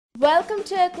Welcome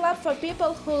to a club for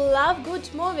people who love good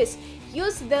movies.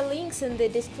 Use the links in the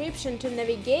description to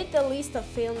navigate the list of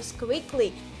films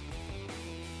quickly.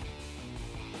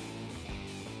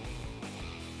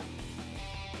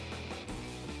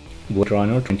 Blade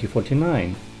Runner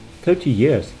 2049. 30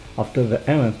 years after the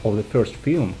event of the first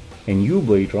film, a new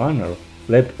Blade Runner,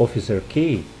 Lab Officer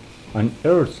K,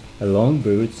 unearths a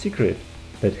long-buried secret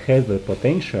that has the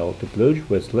potential to plunge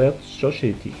West's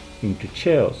society into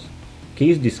chaos.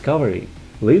 K's discovery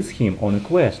leads him on a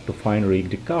quest to find Rick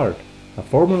Deckard, a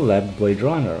former lab Blade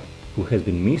Runner who has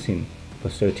been missing for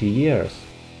 30 years.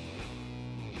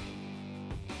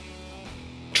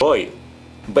 Troy.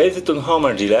 Based on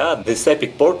Homer's Iliad, this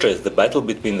epic portrays the battle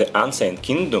between the ancient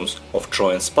kingdoms of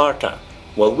Troy and Sparta.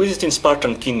 While visiting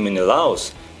Spartan king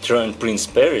Menelaus, Trojan prince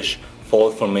Perish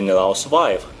falls for Menelaus'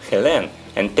 wife, Helen,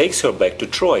 and takes her back to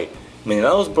Troy.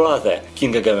 Menelaus' brother,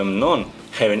 King Agamemnon,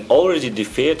 having already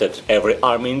defeated every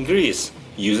army in Greece,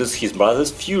 uses his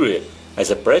brother's fury as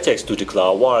a pretext to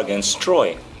declare war against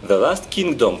Troy, the last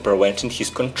kingdom preventing his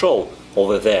control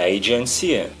over the Aegean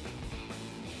Sea.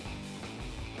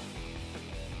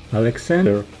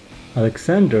 Alexander,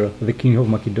 the king of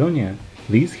Macedonia,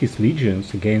 leads his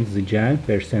legions against the giant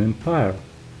Persian Empire.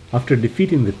 After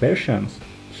defeating the Persians,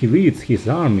 he leads his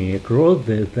army across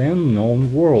the then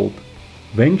known world,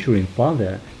 venturing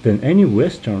farther than any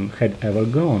Western had ever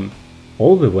gone,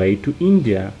 all the way to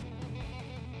India.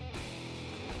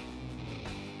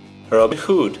 Robin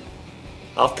Hood.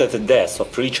 After the death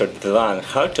of Richard the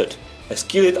Lion-Hearted, a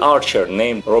skilled archer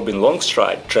named Robin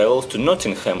Longstride travels to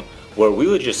Nottingham, where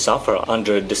villagers suffer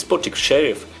under a despotic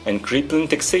sheriff and crippling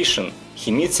taxation.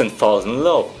 He meets and falls in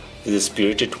love with a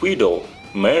spirited widow,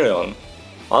 Marion.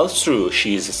 Although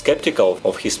she is skeptical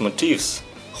of his motives,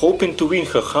 hoping to win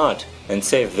her heart and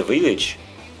save the village,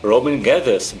 Robin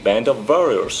gathers a band of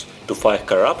warriors to fight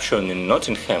corruption in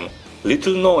Nottingham,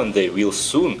 little knowing they will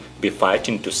soon be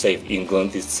fighting to save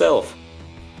England itself.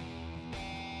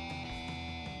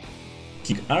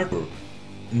 King Arthur.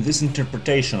 In this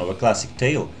interpretation of a classic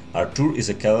tale, Arthur is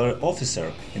a cavalry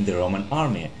officer in the Roman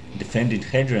army, defending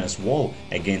Hadrian's wall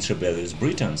against rebellious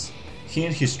Britons. He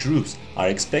and his troops are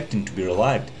expecting to be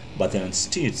relieved, but are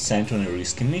instead sent on a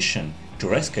risky mission to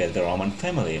rescue the Roman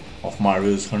family of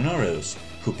Marius Honorius,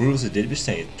 who proves the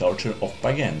devastating torture of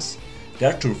pagans.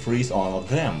 Arthur frees one of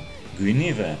them,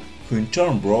 Guinevere, who in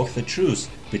turn broke the truce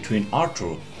between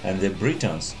Arthur and the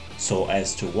Britons so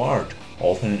as to ward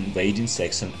off an invading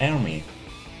Saxon army.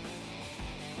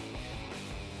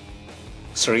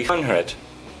 300.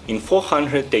 In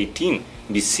 418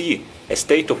 BC, a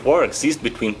state of war exists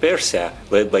between Persia,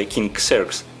 led by King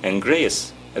Xerxes, and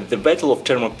Greece. At the Battle of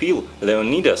Thermopylae,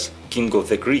 Leonidas, king of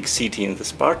the Greek city in the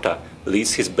Sparta,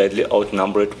 leads his badly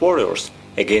outnumbered warriors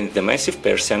against the massive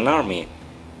Persian army.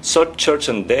 So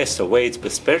certain death awaits the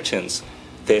Spartans.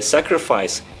 They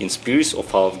sacrifice in spirits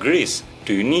of all of Greece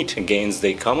to unite against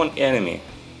their common enemy.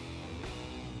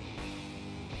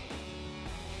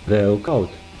 The Lookout.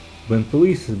 When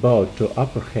police is about to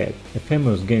apprehend a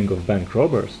famous gang of bank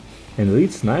robbers, an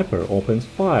elite sniper opens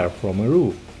fire from a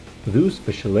roof, thus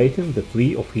facilitating the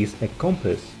flee of his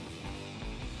accomplice.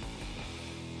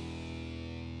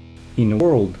 In a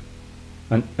world,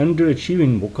 an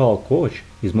underachieving vocal coach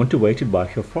is motivated by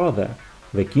her father,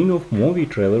 the king of movie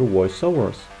trailer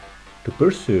voiceovers, to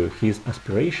pursue his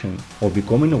aspiration of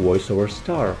becoming a voiceover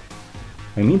star.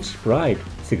 Amidst pride,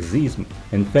 sexism,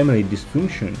 and family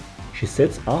dysfunction, she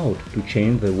sets out to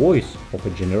change the voice of a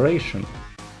generation.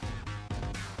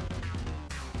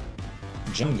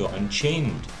 Django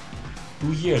Unchained.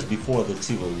 2 years before the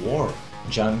Civil War,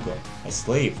 Django, a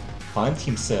slave, finds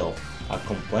himself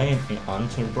accompanied an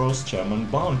unscrupulous German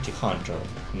bounty hunter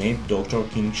named Dr.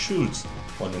 King Schultz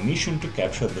on a mission to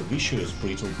capture the vicious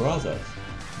Brittle brothers.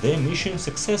 Their mission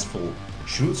successful,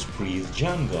 Schultz frees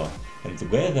Django, and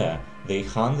together they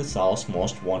hunt the South's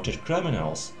most wanted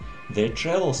criminals. Their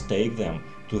travels take them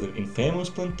to the infamous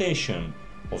plantation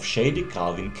of shady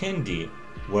Calvin Candy,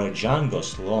 where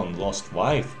Django's long-lost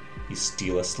wife is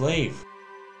still a slave.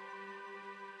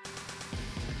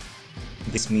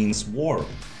 This means war.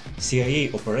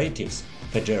 CIA operatives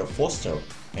Fedor Foster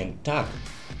and Tuck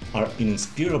are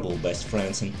inseparable best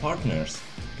friends and partners.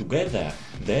 Together,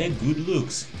 their good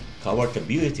looks, covert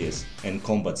abilities, and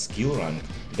combat skill rank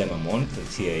them among the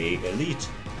CIA elite,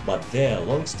 but their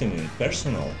long-standing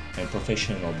personal and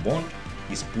professional bond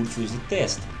is put to the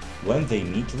test when they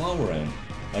meet Lauren.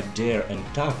 Adair and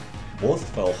Tuck both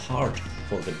fell hard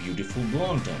for the beautiful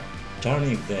blonde,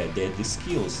 turning their deadly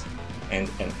skills and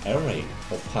an array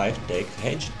of high-tech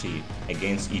gadgetry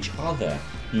against each other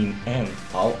in an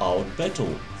all-out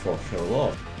battle for her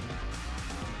love.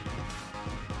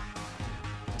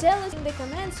 Tell us in the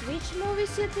comments which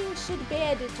movies you think should be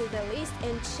added to the list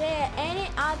and share any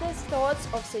other thoughts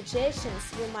or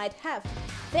suggestions you might have.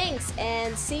 Thanks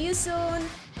and see you soon!